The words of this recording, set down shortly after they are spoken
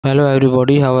Hello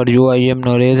everybody, how are you? I am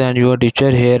Noresh and your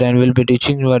teacher here and will be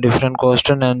teaching you a different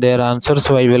question and their answers.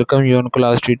 So I welcome you on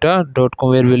classtheta.com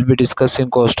where we'll be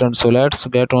discussing questions. So let's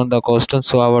get on the question.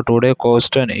 So our today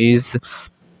question is,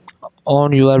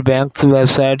 on your bank's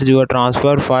website you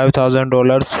transfer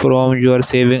 $5,000 from your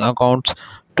saving accounts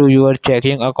to your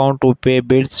checking account to pay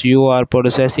bills. You are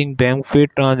processing bank fee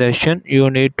transaction. You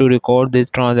need to record this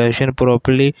transaction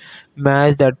properly.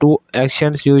 Match the two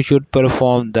actions you should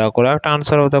perform. The correct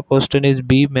answer of the question is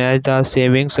B. Match the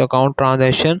savings account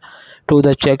transaction to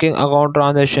the checking account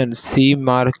transaction. C.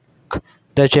 Mark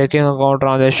the checking account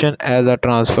transaction as a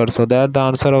transfer. So that's the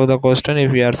answer of the question.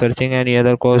 If you are searching any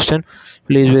other question,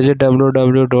 please visit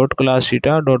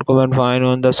www.classtheta.com and find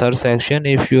on the search section.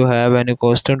 If you have any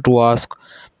question to ask,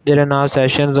 there are now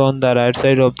sessions on the right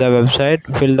side of the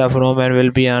website. Fill the form and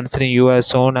will be answering you as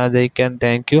soon as I can.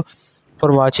 Thank you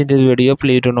for watching this video.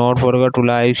 Please do not forget to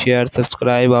like, share,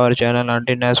 subscribe our channel.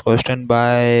 Until next question,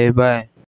 bye bye.